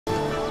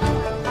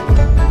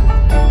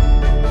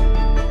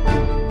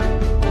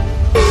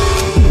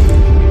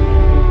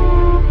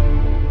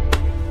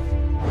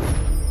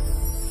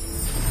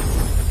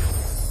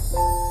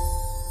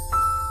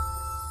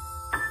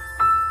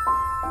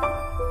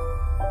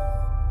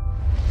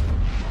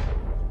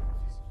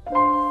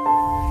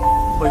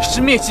毁尸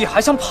灭迹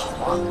还想跑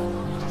啊？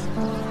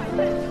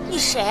你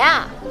谁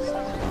啊？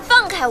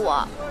放开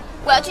我！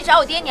我要去找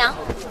我爹娘。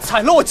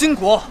踩了我金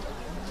国，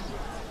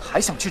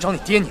还想去找你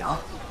爹娘？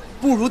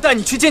不如带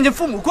你去见见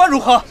父母官如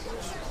何？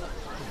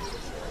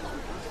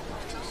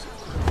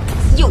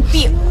有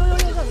病！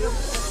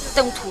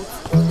登徒子！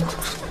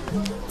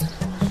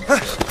哎，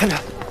探长。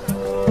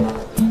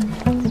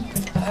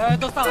 哎，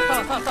都散了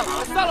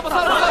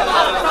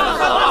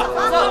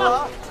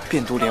吧！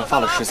汴都连发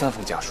了13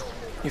封家书，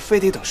你非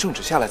得等圣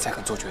旨下来才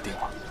肯做决定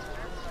吗？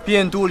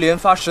汴都连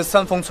发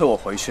13封催我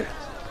回去，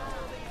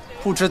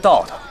不知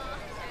道的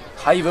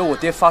还以为我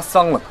爹发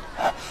丧了呢。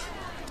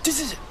这，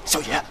小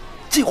爷，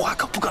这话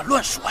可不敢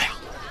乱说呀。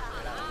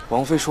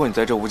王妃说你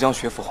在这吴江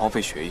学府荒废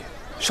学业，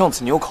上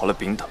次你又考了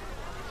丙等，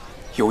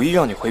有意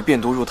让你回汴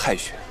都入太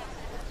学。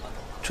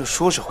这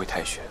说是回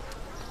太学，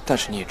但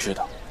是你也知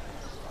道，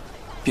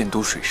汴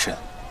都水深。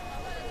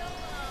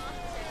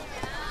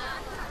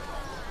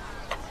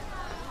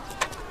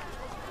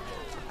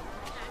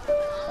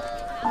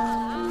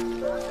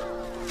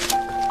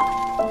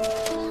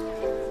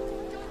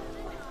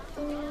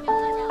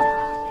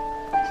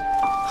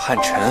 汉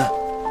臣，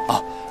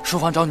哦，书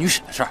房找女史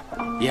的事儿，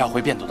爷要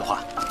回汴都的话，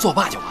作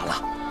罢就完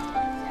了。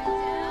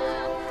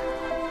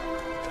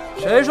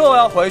谁说我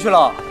要回去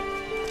了？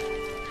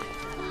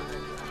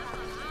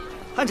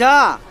汉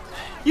臣，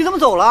你怎么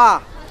走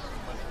了？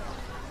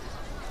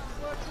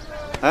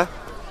哎，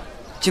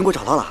金国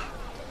找到了。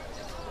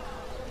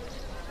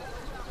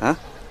啊？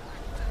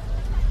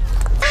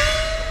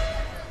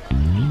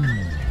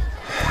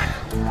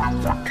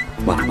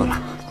完了完了！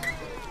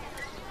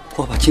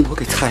我把金国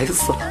给踩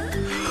死了。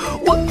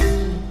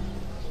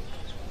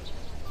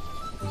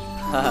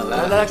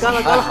 来，干了！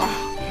来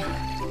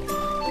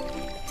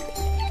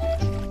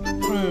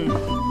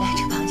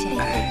吃螃蟹。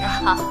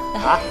好，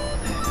来，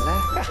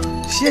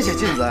谢谢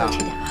镜子呀。多吃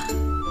点啊。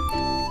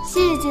谢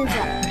谢镜子。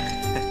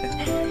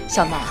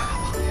小满，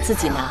自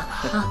己拿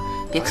啊，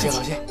别客气。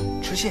老谢，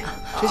吃蟹，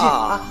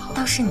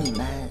倒是你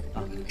们，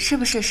是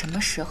不是什么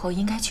时候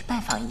应该去拜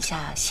访一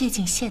下谢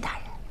晋谢大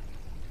人？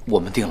我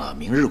们定了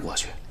明日过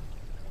去，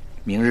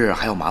明日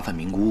还要麻烦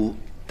明姑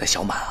带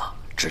小满啊，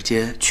直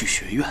接去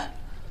学院。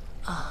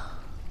啊。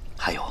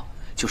 还有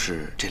就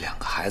是这2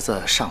个孩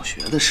子上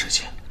学的事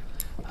情，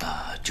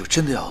就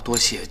真的要多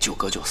谢舅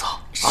哥舅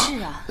嫂啊！是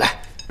啊，来，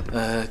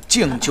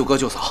敬舅哥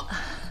舅嫂。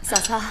嫂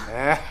嫂，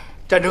哎，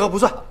站这个不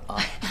算啊！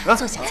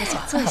坐下。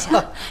真是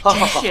的，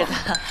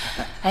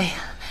哎呀，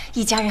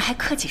一家人还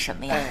客气什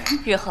么呀？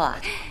日后啊，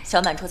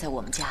小满住在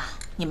我们家，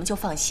你们就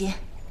放心，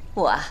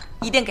我啊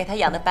一定给他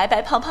养得白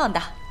白胖胖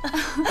的。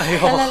哎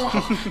呦，来，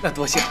那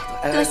多谢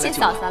多谢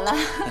嫂嫂了。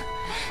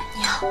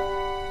娘，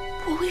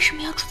我为什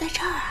么要住在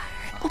这儿啊？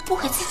 我不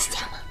回自己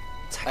家吗？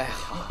哎，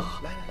好，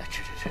来，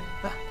吃，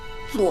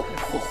落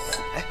魄货！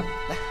哎，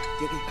来，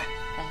爹给你拜。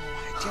来，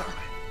这样拜，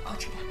多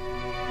吃点。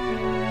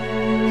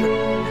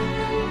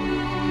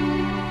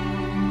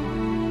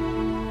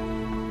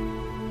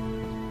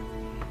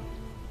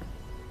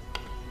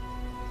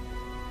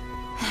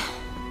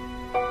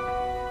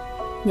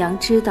娘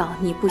知道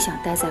你不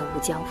想待在吴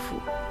江府，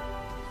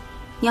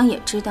娘也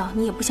知道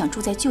你也不想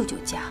住在舅舅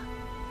家，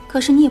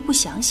可是你也不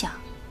想想，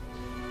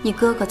你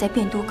哥哥在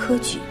汴都科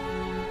举。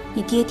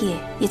 你爹爹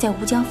也在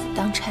吴江府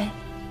当差，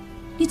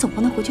你总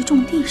不能回去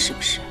种地是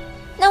不是？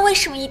那为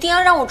什么一定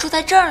要让我住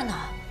在这儿呢？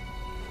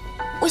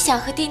我想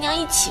和爹娘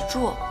一起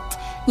住。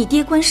你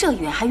爹官社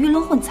远，还鱼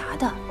龙混杂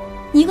的，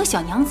你一个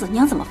小娘子，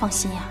娘怎么放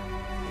心呀？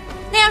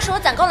那要是我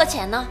攒够了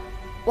钱呢？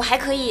我还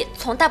可以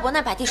从大伯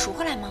那把地赎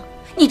回来吗？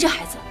你这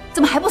孩子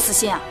怎么还不死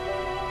心啊？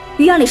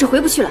余阳里是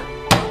回不去了。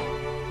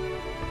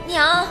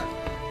娘。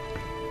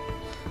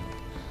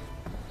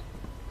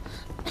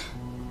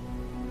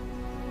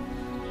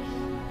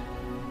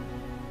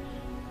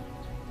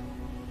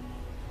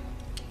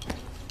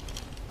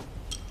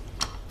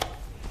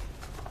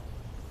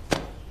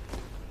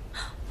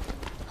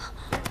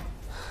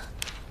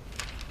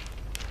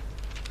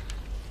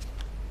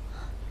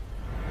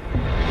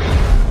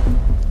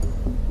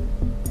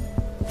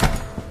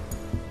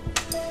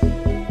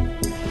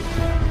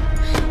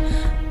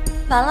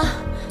 完了，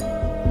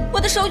我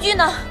的收据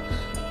呢？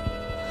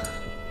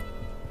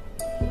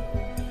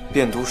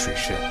汴都水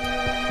深，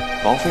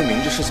王妃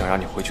明着是想让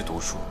你回去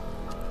读书，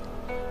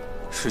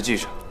实际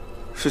上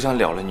是想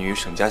了了你与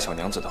沈家小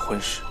娘子的婚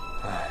事。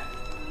哎，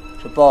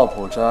这抱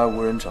朴斋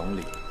无人整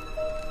理，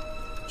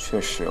确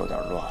实有点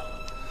乱了。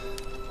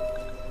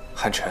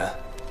汉臣，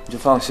你就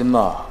放心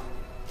吧，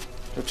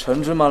这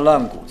陈芝麻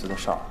烂谷子的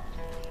事儿，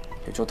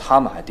也就他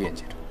们还惦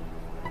记着，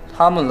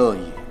他们乐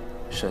意，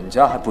沈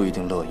家还不一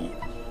定乐意。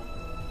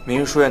 明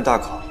日书院大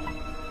考，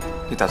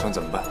你打算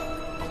怎么办？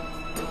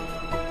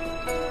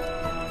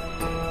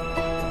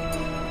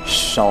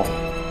烧。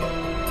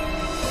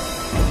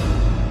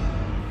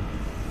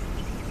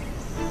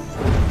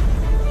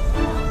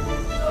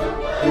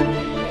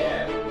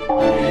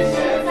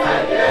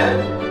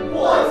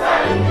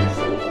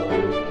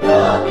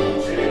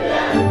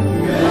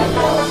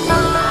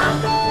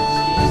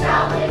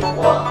下为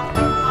国，他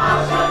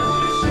山之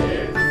石，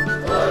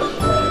何以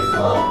为错？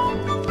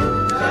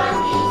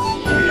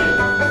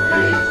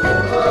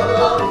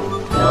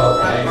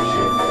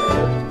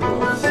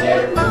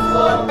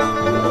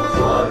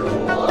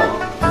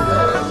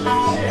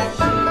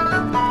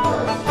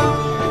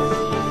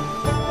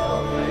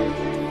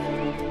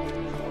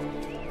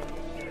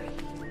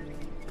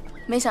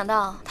没想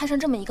到摊上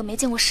这么一个没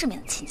见过世面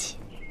的亲戚。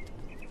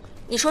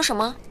你说什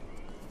么？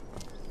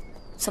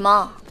怎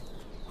么？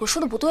我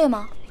说的不对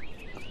吗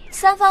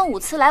？3番5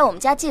次来我们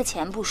家借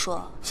钱不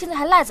说，现在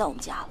还赖在我们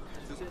家了。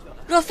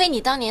若非你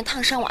当年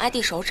烫伤我阿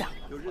弟手掌，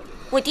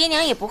我爹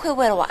娘也不会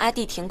为了我阿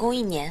弟停工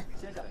1年，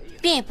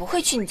便也不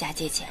会去你家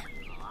借钱。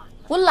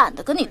我懒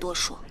得跟你多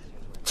说。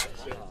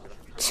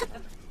切，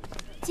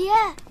姐，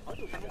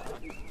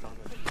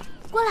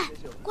过来，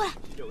过来。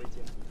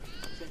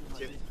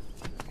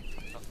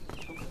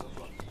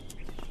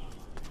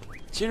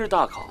今日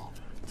大考，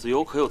子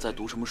由可有在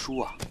读什么书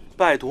啊？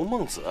拜读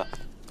孟子。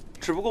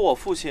只不过我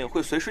父亲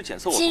会随时检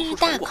测我读书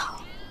成果。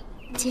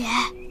姐，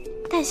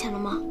带钱了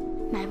吗？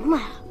买不买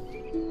啊？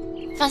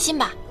放心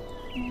吧，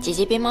姐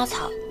姐编茅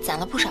草攒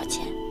了不少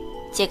钱，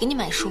姐给你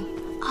买书。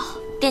哦，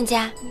店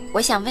家，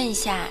我想问一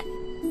下，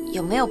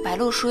有没有白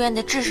鹿书院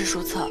的制式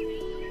书册？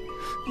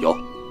有。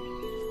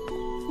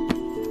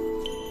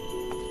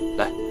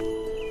来，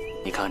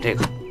你看看这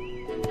个。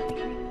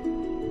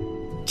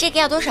这个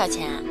要多少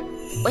钱啊？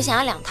我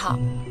想要2套。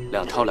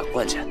2套2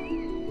贯钱。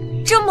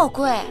这么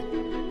贵？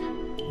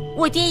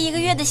我爹1个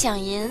月的饷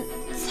银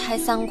才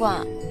3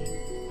贯。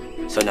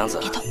小娘子，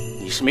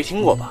你是没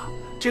听过吧？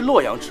这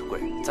洛阳纸贵，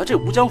咱这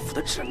吴江府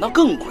的纸那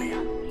更贵呀。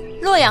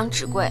洛阳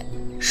纸贵，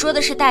说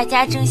的是大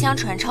家争相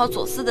传抄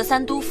左思的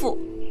3都赋，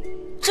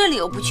这里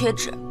又不缺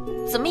纸，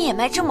怎么也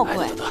卖这么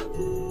贵？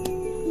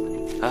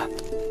哎，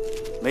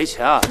没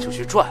钱啊就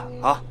去赚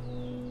啊！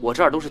我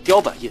这儿都是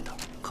雕版印的，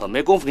可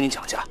没工夫跟你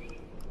讲价。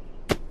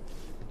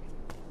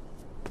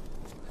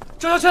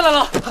赵小倩来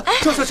了！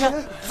赵小倩，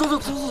走。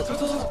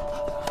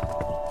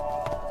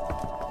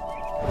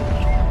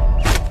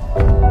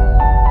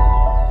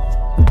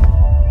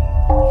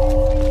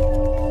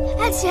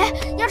哎，姐，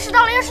要迟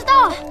到了，要迟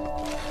到了！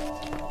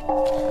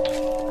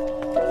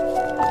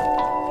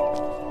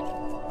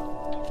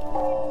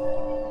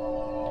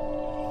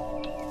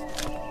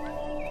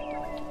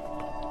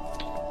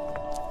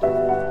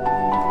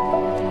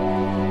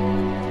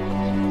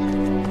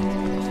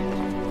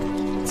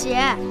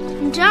姐，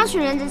你真要去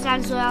人家家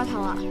里做丫头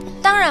啊？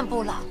当然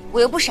不了，我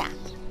又不傻。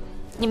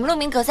你们陆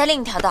明阁在另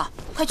一条道，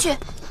快去！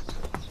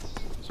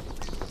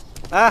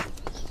哎，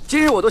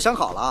今日我都想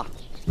好了，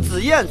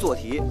子燕做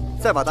题，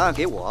再把答案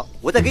给我，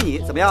我再给你，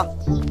怎么样？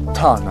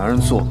大男人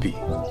作弊，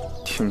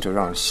听着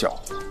让人笑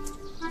话。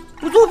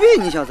不作弊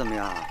你想怎么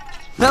样？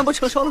难不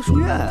成烧了书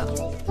院啊？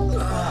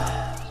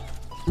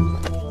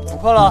不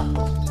困了，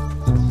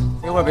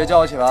一会儿别叫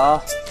我起来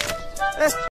啊。哎。